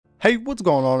Hey, what's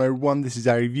going on everyone, this is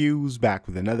iReviews back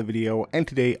with another video, and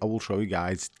today I will show you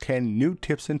guys 10 new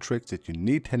tips and tricks that you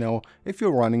need to know if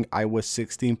you're running iOS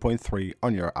 16.3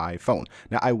 on your iPhone.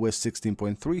 Now iOS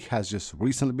 16.3 has just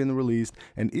recently been released,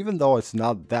 and even though it's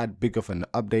not that big of an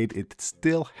update, it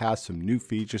still has some new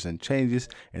features and changes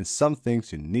and some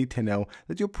things you need to know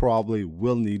that you probably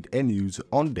will need and use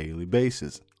on a daily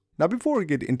basis. Now before we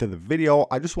get into the video,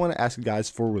 I just want to ask you guys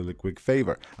for a really quick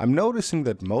favor. I'm noticing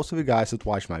that most of you guys that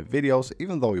watch my videos,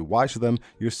 even though you watch them,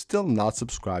 you're still not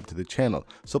subscribed to the channel.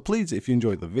 So please, if you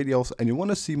enjoy the videos and you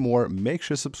want to see more, make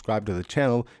sure to subscribe to the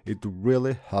channel. It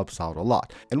really helps out a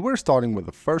lot. And we're starting with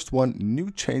the first one.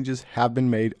 New changes have been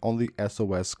made on the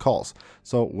SOS calls.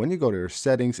 So when you go to your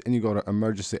settings and you go to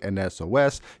emergency and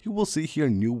SOS, you will see here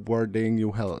new wording.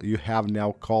 You have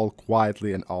now call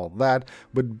quietly and all that.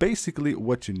 But basically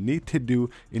what you need to do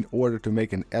in order to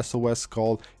make an SOS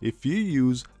call, if you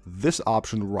use this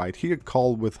option right here,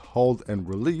 call with hold and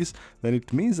release, then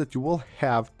it means that you will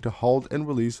have to hold and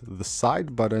release the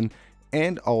side button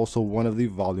and also one of the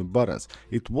volume buttons.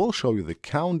 It will show you the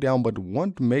countdown but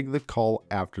won't make the call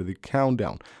after the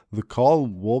countdown. The call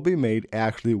will be made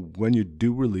actually when you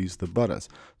do release the buttons.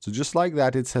 So just like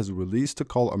that, it says release to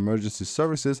call emergency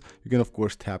services. You can of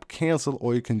course tap cancel,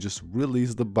 or you can just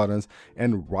release the buttons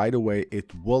and right away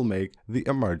it will make the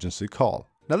emergency call.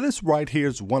 Now this right here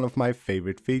is one of my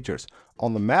favorite features.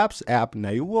 On the Maps app,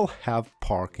 now you will have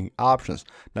parking options.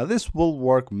 Now this will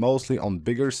work mostly on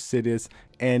bigger cities,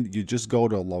 and you just go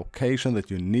to a location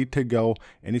that you need to go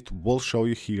and it will show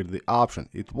you here the option.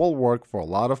 It will work for a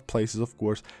lot of places, of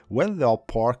course, when there are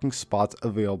parking spots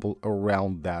available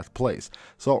around that place.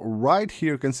 So right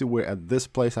here you can see we're at this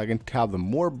place. I can tap the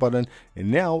more button and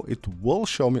now it will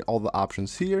show me all the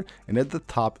options here, and at the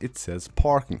top it says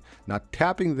parking. Now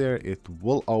tapping there, it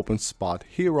will open Spot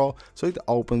Hero, so it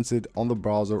opens it on the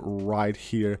browser right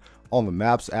here on the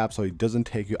Maps app, so it doesn't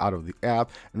take you out of the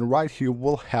app. And right here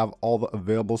we'll have all the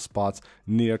available spots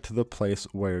near to the place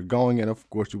where you're going, and of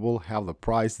course you will have the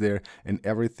price there and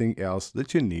everything else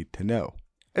that you need to know.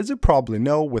 As you probably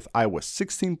know, with iOS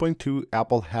 16.2,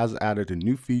 Apple has added a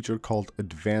new feature called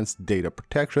Advanced Data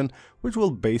Protection, which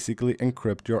will basically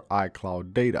encrypt your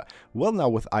iCloud data. Well, now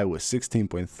with iOS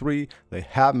 16.3, they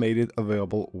have made it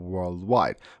available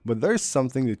worldwide. But there's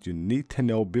something that you need to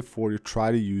know before you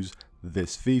try to use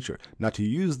this feature. Now to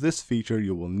use this feature,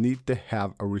 you will need to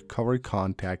have a recovery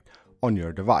contact on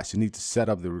your device. You need to set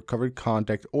up the recovery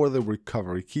contact or the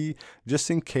recovery key just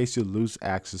in case you lose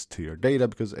access to your data,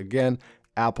 because again,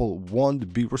 Apple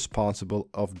won't be responsible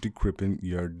of decrypting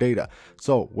your data.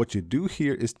 So what you do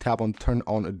here is tap on turn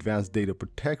on advanced data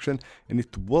protection, and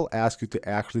it will ask you to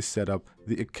actually set up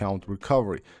the account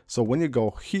recovery. So when you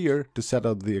go here to set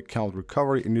up the account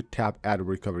recovery and you tap add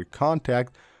recovery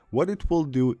contact, what it will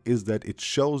do is that it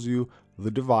shows you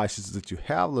the devices that you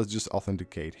have. Let's just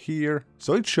authenticate here.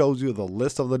 So it shows you the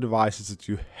list of the devices that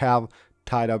you have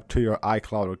tied up to your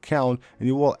iCloud account, and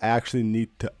you will actually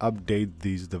need to update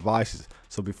these devices.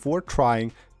 So before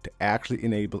trying to actually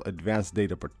enable advanced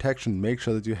data protection, make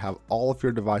sure that you have all of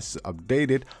your devices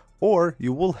updated, or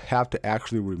you will have to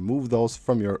actually remove those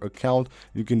from your account.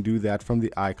 You can do that from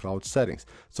the iCloud settings.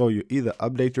 So you either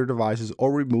update your devices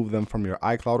or remove them from your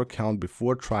iCloud account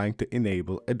before trying to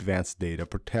enable advanced data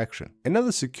protection.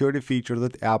 Another security feature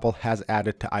that Apple has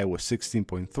added to iOS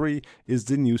 16.3 is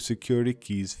the new security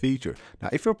keys feature. Now,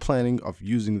 if you're planning of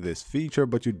using this feature,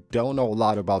 but you don't know a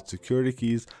lot about security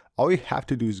keys, all you have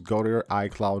to do is go to your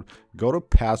iCloud, go to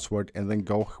password, and then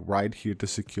go right here to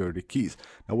security keys.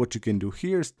 Now what you can do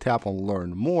here is tap on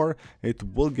learn more. It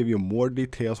will give you more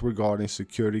details regarding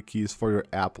security keys for your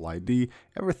Apple ID.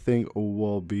 Everything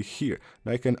will be here.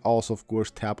 Now you can also of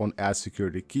course tap on add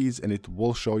security keys, and it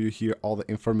will show you here all the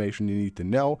information you need to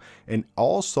know. And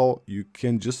also you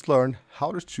can just learn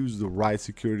how to choose the right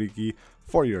security key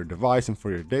for your device and for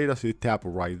your data. So you tap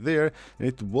right there and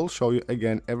it will show you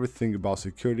again everything about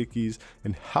security keys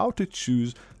and how to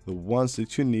choose the ones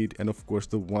that you need, and of course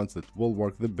the ones that will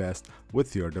work the best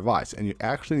with your device. And you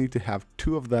actually need to have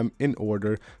two of them in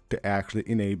order to actually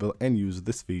enable and use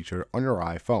this feature on your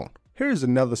iPhone. Here's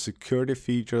another security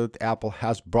feature that Apple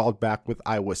has brought back with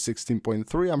iOS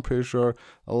 16.3. I'm pretty sure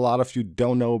a lot of you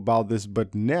don't know about this,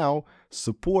 but now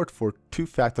support for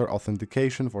two-factor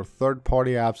authentication for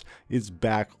third-party apps is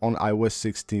back on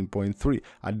iOS 16.3.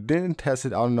 I didn't test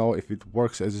it, I don't know if it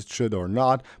works as it should or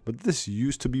not, but this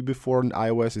used to be before in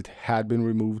iOS, it had been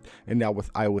removed, and now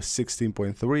with iOS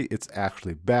 16.3 it's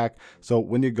actually back. So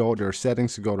when you go to your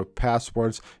settings, you go to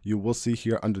passwords, you will see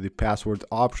here under the password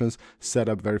options, set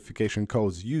up verification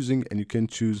codes using, and you can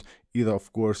choose either,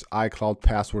 of course, iCloud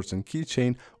passwords and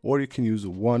keychain, or you can use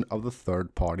one of the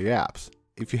third-party apps.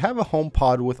 If you have a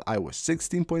HomePod with iOS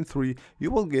 16.3, you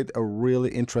will get a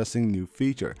really interesting new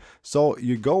feature. So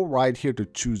you go right here to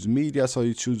choose media. So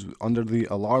you choose under the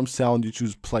alarm sound, you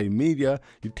choose play media,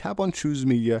 you tap on choose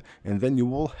media, and then you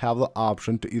will have the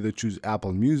option to either choose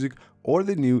Apple Music or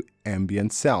the new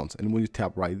ambient sounds. And when you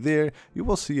tap right there, you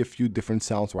will see a few different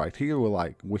sounds right here.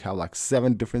 We have like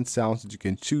 7 different sounds that you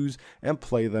can choose and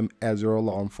play them as your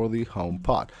alarm for the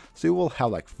HomePod. So you will have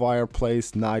like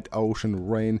fireplace, night, ocean,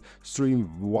 rain,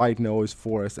 stream, white noise,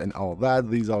 forest, and all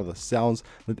that. These are the sounds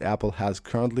that Apple has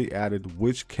currently added,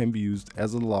 which can be used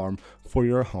as an alarm for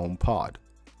your HomePod.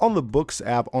 On the Books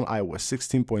app on iOS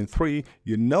 16.3,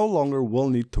 you no longer will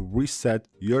need to reset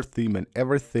your theme and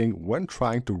everything when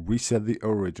trying to reset the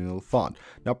original font.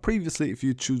 Now previously, if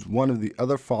you choose one of the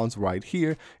other fonts right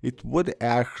here, it would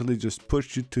actually just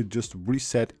push you to just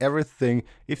reset everything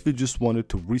if you just wanted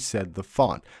to reset the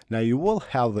font. Now you will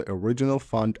have the original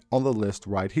font on the list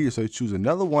right here, so you choose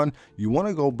another one, you want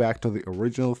to go back to the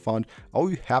original font,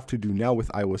 all you have to do now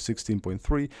with iOS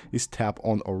 16.3 is tap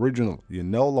on original. You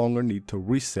no longer need to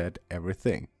reset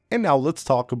everything. And now let's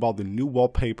talk about the new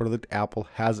wallpaper that Apple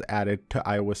has added to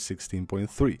iOS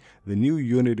 16.3, the new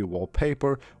Unity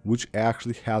wallpaper, which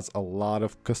actually has a lot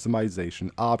of customization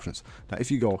options. Now if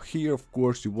you go here, of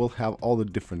course, you will have all the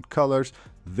different colors,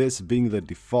 this being the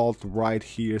default right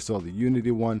here. So the Unity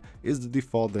one is the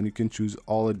default, then you can choose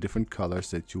all the different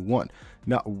colors that you want.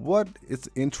 Now what is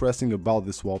interesting about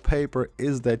this wallpaper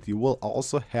is that you will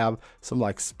also have some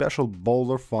like special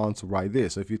bolder fonts right there.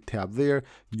 So if you tap there,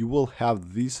 you will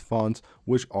have these fonts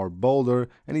which are bolder,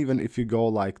 and even if you go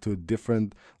like to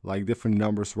different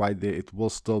numbers right there, it will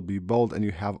still be bold, and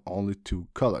you have only 2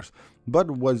 colors.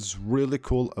 But what's really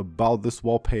cool about this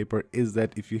wallpaper is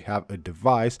that if you have a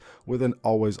device with an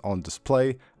always on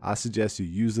display, I suggest you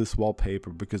use this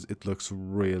wallpaper because it looks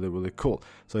really cool.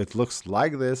 So it looks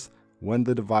like this when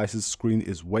the device's screen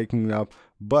is waking up,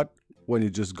 but when you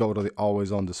just go to the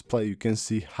always on display, you can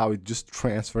see how it just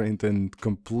transfers into a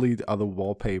complete other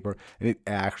wallpaper, and it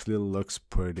actually looks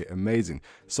pretty amazing.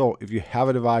 So if you have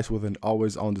a device with an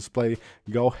always on display,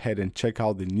 go ahead and check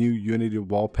out the new Unity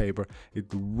wallpaper. It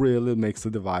really makes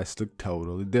the device look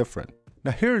totally different.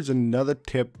 Now here's another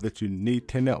tip that you need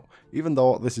to know. Even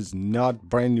though this is not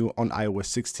brand new on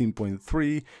iOS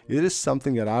 16.3, it is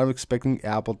something that I'm expecting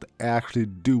Apple to actually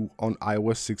do on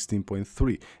iOS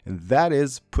 16.3, and that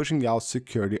is pushing out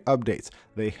security updates.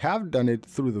 They have done it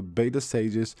through the beta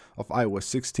stages of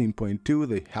iOS 16.2,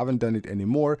 they haven't done it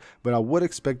anymore, but I would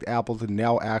expect Apple to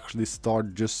now actually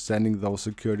start just sending those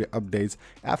security updates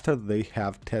after they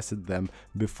have tested them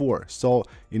before. So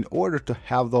in order to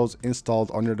have those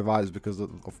installed on your device, because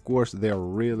of course they are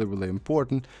really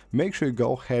important, make sure you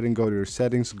go ahead and go to your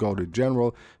settings, go to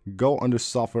general, go under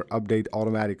software update,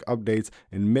 automatic updates,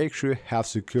 and make sure you have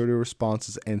security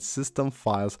responses and system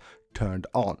files turned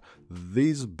on.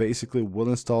 These basically will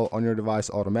install on your device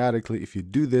automatically if you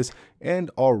do this, and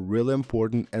are really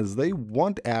important as they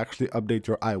won't actually update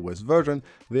your iOS version.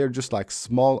 They're just like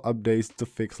small updates to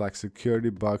fix like security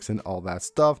bugs and all that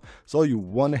stuff. So you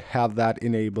want to have that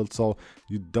enabled so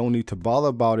you don't need to bother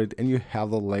about it, and you have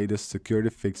the latest security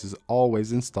fixes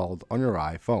always installed on your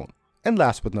iPhone. And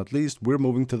last but not least, we're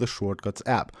moving to the Shortcuts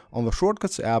app. On the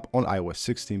Shortcuts app on iOS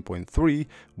 16.3,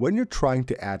 when you're trying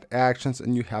to add actions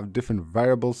and you have different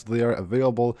variables there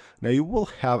available, now you will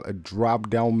have a drop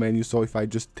down menu. So if I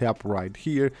just tap right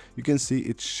here, you can see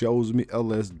it shows me a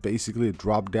list, basically a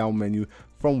drop down menu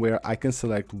from where I can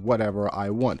select whatever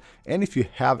I want. And if you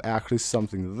have actually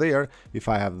something there, if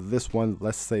I have this one,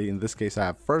 let's say in this case I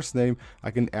have first name,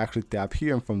 I can actually tap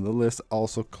here and from the list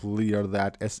also clear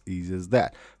that as easy as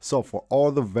that. So for all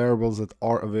the variables that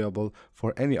are available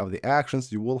for any of the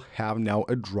actions, you will have now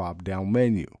a drop down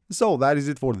menu. So that is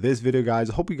it for this video,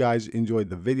 guys. I hope you guys enjoyed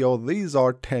the video. These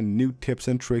are 10 new tips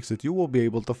and tricks that you will be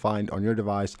able to find on your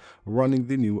device running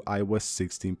the new iOS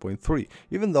 16.3.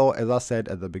 Even though, as I said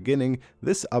at the beginning,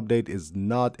 this update is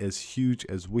not as huge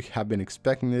as we have been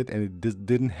expecting it, and it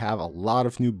didn't have a lot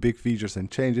of new big features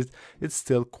and changes, it's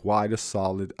still quite a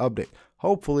solid update.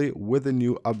 Hopefully with the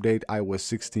new update iOS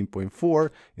 16.4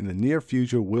 in the near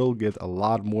future, we'll get a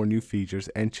lot more new features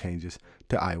and changes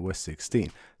to iOS 16.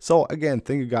 So again,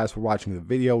 thank you guys for watching the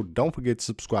video. Don't forget to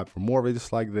subscribe for more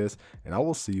videos like this, and I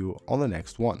will see you on the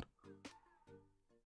next one.